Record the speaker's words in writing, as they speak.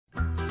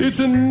It's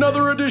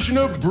another edition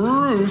of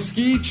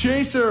Brewski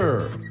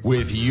Chaser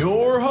with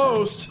your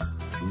host,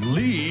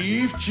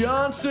 Leaf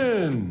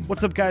Johnson.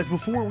 What's up, guys?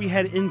 Before we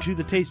head into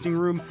the tasting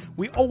room,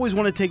 we always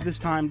want to take this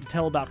time to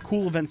tell about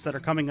cool events that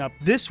are coming up.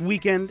 This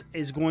weekend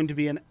is going to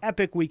be an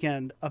epic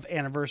weekend of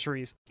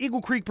anniversaries.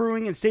 Eagle Creek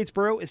Brewing in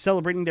Statesboro is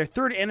celebrating their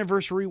 3rd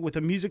anniversary with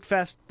a music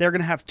fest. They're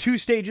going to have 2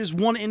 stages,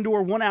 one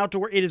indoor, one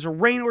outdoor. It is a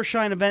rain or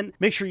shine event.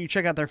 Make sure you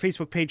check out their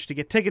Facebook page to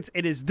get tickets.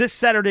 It is this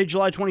Saturday,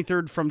 July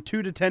 23rd from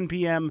 2 to 10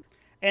 p.m.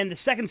 And the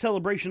second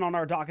celebration on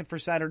our docket for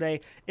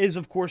Saturday is,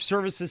 of course,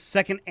 Service's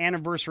 2nd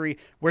anniversary,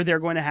 where they're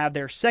going to have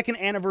their 2nd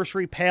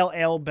anniversary Pale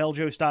Ale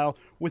Belgio style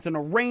with a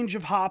range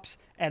of hops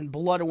and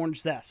blood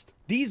orange zest.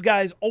 These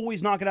guys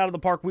always knock it out of the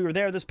park. We were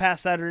there this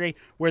past Saturday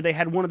where they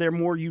had one of their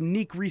more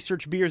unique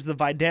research beers, the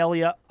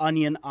Vidalia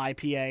Onion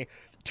IPA.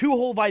 2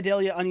 whole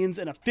Vidalia onions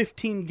and a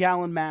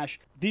 15-gallon mash.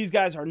 These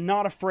guys are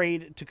not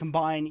afraid to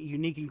combine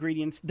unique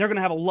ingredients. They're going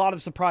to have a lot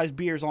of surprise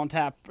beers on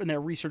tap in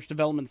their research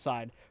development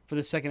side for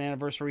the 2nd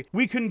anniversary.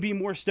 We couldn't be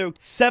more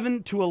stoked.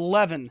 7 to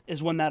 11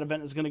 is when that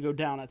event is going to go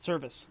down at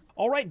Service.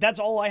 All right, that's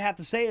all I have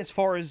to say as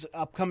far as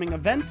upcoming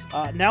events.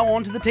 Now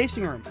on to the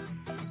tasting room.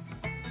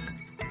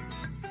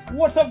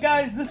 What's up,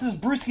 guys? This is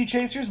Brewski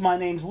Chasers. My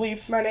name's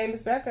Leaf. My name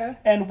is Becca.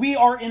 And we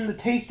are in the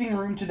tasting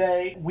room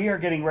today. We are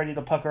getting ready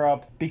to pucker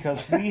up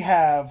because we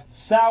have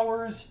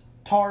sours,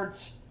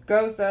 tarts,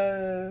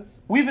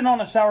 Goses. We've been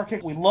on a sour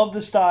kick. We love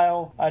the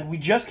style. We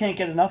just can't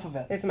get enough of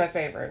it. It's my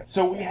favorite.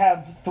 So we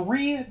have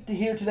 3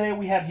 here today.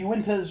 We have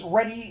Uinta's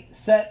Ready,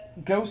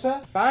 Set,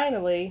 Gose.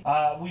 Finally.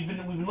 We've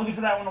been looking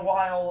for that one a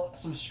while.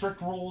 Some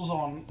strict rules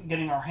on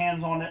getting our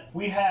hands on it.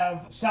 We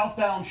have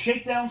Southbound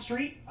Shakedown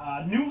Street,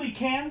 newly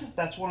canned.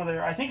 That's one of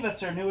their, I think that's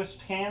their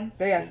newest can.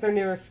 Yes, their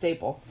newest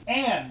staple.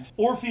 And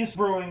Orpheus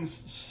Brewing's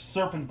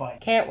Serpent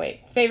Bite. Can't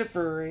wait. Favorite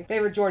brewery.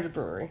 Favorite Georgia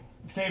brewery.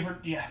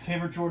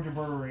 Favorite Georgia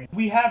brewery.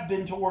 We have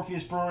been to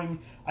Orpheus Brewing.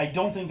 I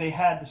don't think they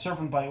had the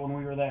Serpent Bite when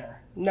we were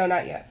there. No,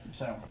 not yet.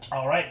 So,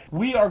 all right.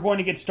 We are going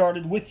to get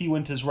started with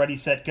Uinta's Ready,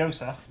 Set,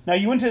 Gose. Now,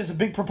 Uinta is a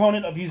big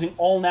proponent of using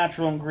all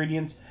natural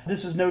ingredients.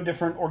 This is no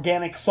different.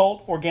 Organic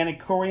salt,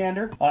 organic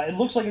coriander. It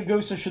looks like a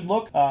Gose should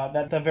look.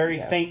 That very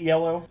faint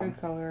yellow.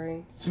 Good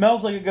coloring.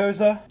 Smells like a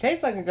Gose.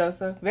 Tastes like a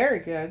Gose. Very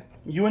good.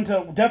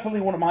 Uinta,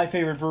 definitely one of my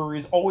favorite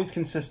breweries. Always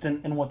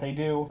consistent in what they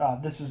do.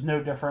 This is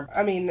no different.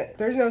 I mean,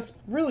 there's no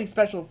really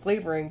special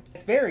flavoring.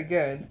 It's very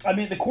good. I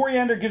mean, the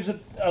coriander gives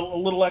it a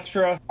little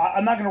extra.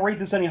 I'm not going to rate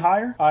this any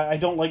higher.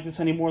 I don't like this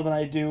any more than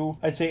I do,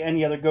 I'd say,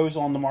 any other Gose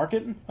on the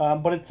market.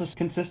 But it's a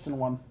consistent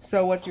one.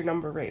 So what's your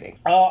number rating?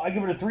 I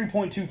give it a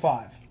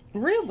 3.25.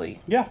 Really?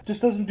 Yeah,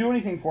 just doesn't do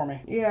anything for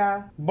me.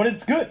 Yeah. But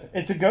it's good.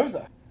 It's a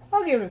Gose.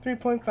 I'll give it a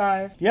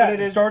 3.5. Yeah,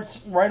 it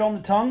starts right on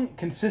the tongue,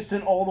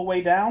 consistent all the way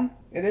down.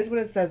 It is what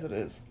it says it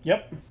is.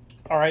 Yep.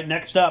 All right,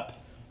 next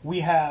up,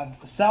 we have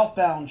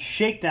Southbound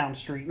Shakedown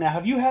Street. Now,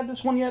 have you had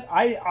this one yet?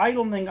 I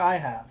don't think I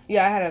have.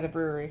 Yeah, I had it at the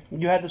brewery.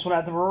 You had this one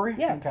at the brewery?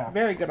 Yeah, okay.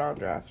 Very good on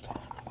draft.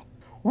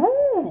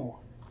 Woo!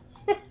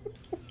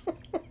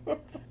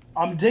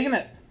 I'm digging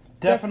it.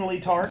 Definitely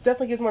tart.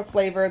 Definitely gives more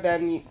flavor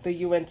than the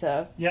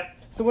Uinta. Yep.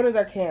 So what does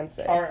our can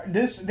say?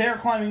 They're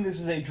claiming this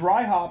is a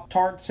dry hop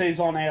tart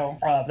saison ale.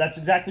 That's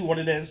exactly what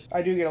it is.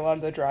 I do get a lot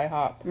of the dry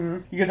hop.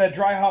 Mm-hmm. You get that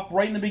dry hop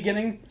right in the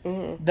beginning,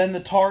 then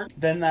the tart,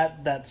 then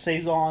that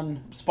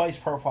saison spice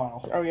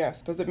profile. Oh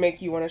yes. Does it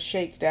make you want to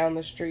shake down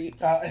the street?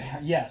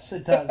 Yes,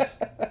 it does.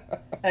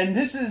 And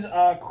this is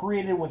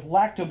created with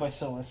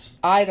lactobacillus.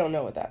 I don't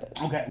know what that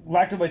is. Okay.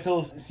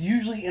 Lactobacillus is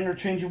usually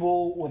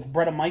interchangeable with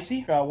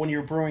Brettanomyces when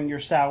you're brewing your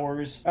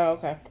sours. Oh,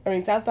 okay. I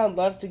mean, Southbound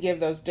loves to give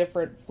those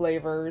different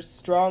flavors,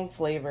 strong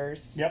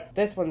flavors. Yep.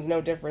 This one's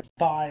no different.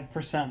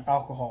 5%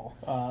 alcohol.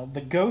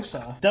 The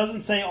Gose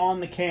doesn't say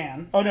on the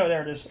can. Oh, no,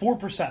 there it is.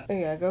 4%.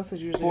 Yeah, Gose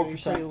is usually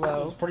pretty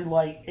low. It's pretty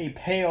light. A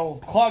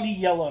pale, cloudy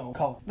yellow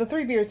color. The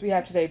 3 beers we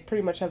have today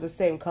pretty much have the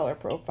same color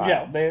profile.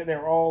 Yeah, they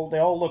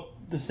all look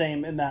the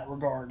same in that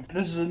regard.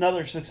 This is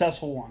another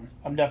successful one.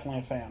 I'm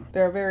definitely a fan.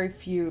 There are very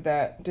few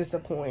that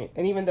disappoint,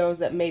 and even those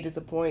that may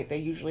disappoint, they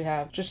usually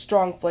have just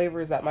strong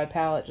flavors that my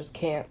palate just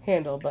can't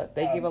handle, but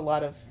they give a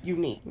lot of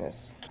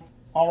uniqueness.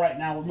 All right,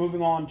 now we're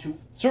moving on to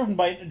Serpent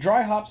Bite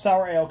Dry Hop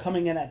Sour Ale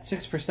coming in at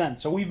 6%.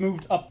 So we've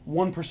moved up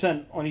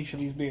 1% on each of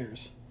these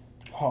beers.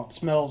 Oh, it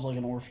smells like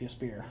an Orpheus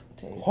beer.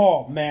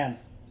 Oh, man.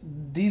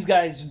 These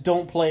guys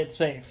don't play it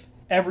safe.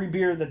 Every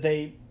beer that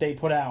they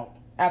put out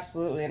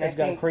absolutely, and has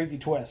got a crazy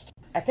twist.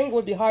 I think it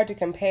would be hard to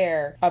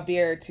compare a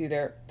beer to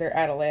their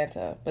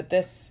Atalanta, but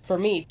this, for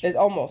me, is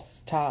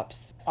almost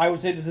tops. I would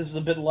say that this is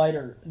a bit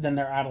lighter than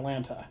their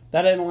Atalanta.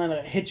 That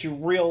Atalanta hits you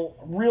real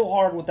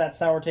hard with that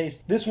sour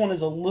taste. This one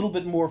is a little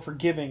bit more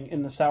forgiving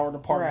in the sour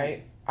department.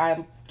 Right.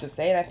 I'm just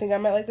saying, I think I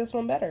might like this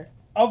one better.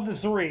 Of the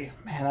 3,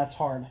 man, that's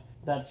hard.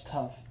 That's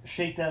tough.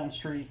 Shakedown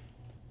Street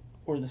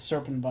or the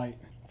Serpent Bite.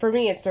 For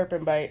me, it's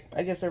Serpent Bite.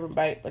 I give Serpent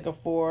Bite like a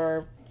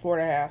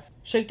 4.5.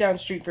 Shakedown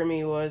Street for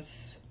me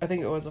was, I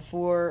think it was a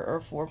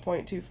 4 or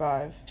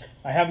 4.25.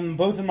 I have them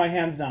both in my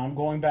hands now. I'm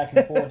going back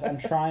and forth. I'm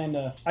trying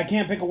to... I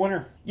can't pick a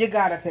winner. You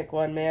gotta pick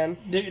one, man.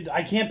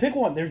 I can't pick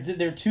one.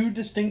 They're 2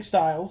 distinct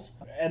styles.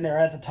 and they're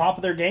at the top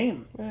of their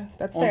game. Yeah,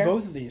 that's on fair.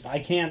 both of these. I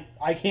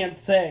can't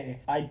say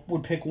I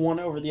would pick one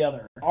over the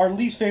other. Our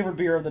least favorite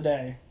beer of the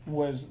day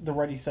was the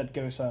Ready Set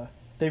Gose.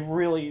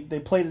 They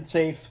played it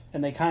safe,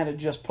 and they kind of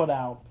just put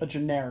out a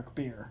generic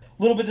beer.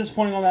 A little bit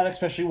disappointing on that,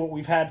 especially what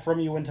we've had from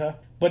Uinta.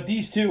 But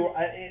these two,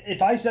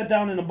 if I sat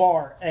down in a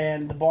bar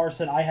and the bar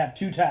said I have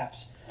 2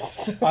 taps,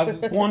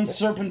 one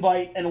Serpent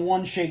Bite and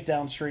one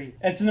Shakedown Street,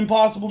 it's an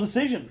impossible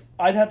decision.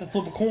 I'd have to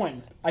flip a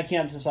coin. I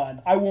can't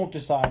decide. I won't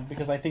decide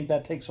because I think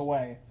that takes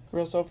away.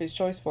 Real Sophie's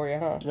choice for you,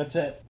 huh? That's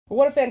it.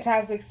 What a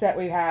fantastic set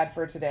we've had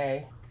for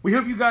today. We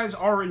hope you guys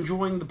are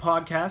enjoying the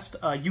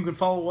podcast. You can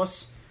follow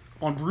us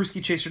on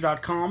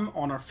brewskichaser.com,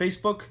 on our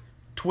Facebook,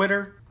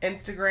 Twitter,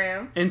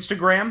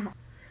 Instagram.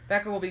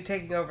 Becca will be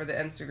taking over the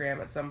Instagram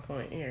at some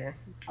point here.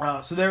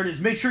 So there it is.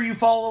 Make sure you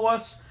follow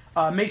us.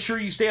 Make sure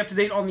you stay up to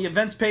date on the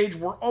events page.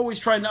 We're always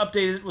trying to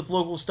update it with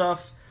local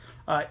stuff.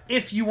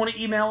 If you want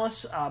to email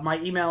us, my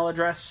email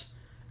address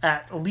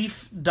at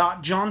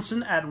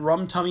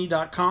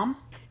leaf.johnson@rumtummy.com.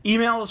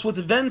 Email us with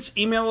events.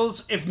 Email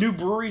us if new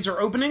breweries are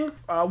opening.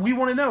 We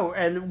want to know.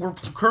 And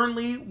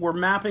we're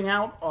mapping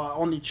out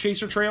on the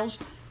Chaser Trails,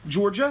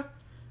 Georgia.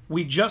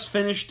 We just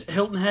finished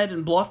Hilton Head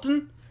and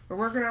Bluffton. We're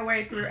working our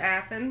way through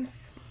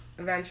Athens,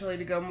 eventually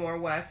to go more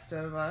west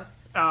of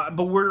us.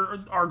 But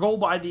our goal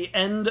by the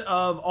end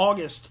of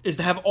August is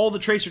to have all the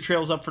Tracer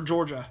Trails up for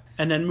Georgia,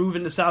 and then move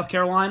into South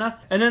Carolina,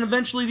 and then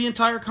eventually the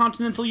entire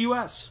continental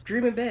U.S.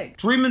 Dreaming big.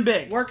 Dreaming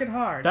big. Working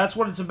hard. That's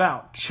what it's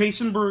about.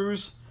 Chasing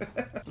brews.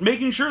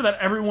 Making sure that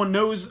everyone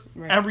knows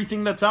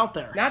everything that's out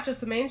there. Not just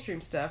the mainstream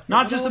stuff.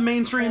 Not just the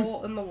mainstream.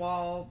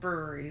 Hole-in-the-wall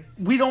breweries.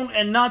 We don't,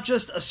 and not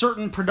just a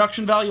certain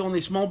production value on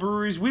these small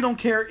breweries. We don't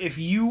care if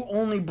you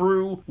only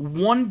brew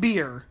one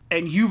beer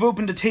and you've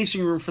opened a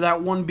tasting room for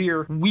that one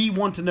beer. We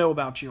want to know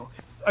about you.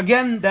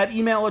 Again, that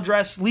email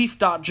address,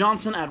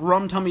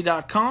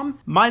 leaf.johnson@rumtummy.com.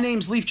 My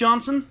name's Leaf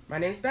Johnson. My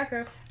name's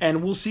Becca.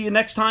 And we'll see you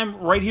next time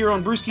right here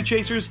on Brewski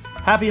Chasers.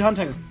 Happy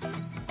hunting.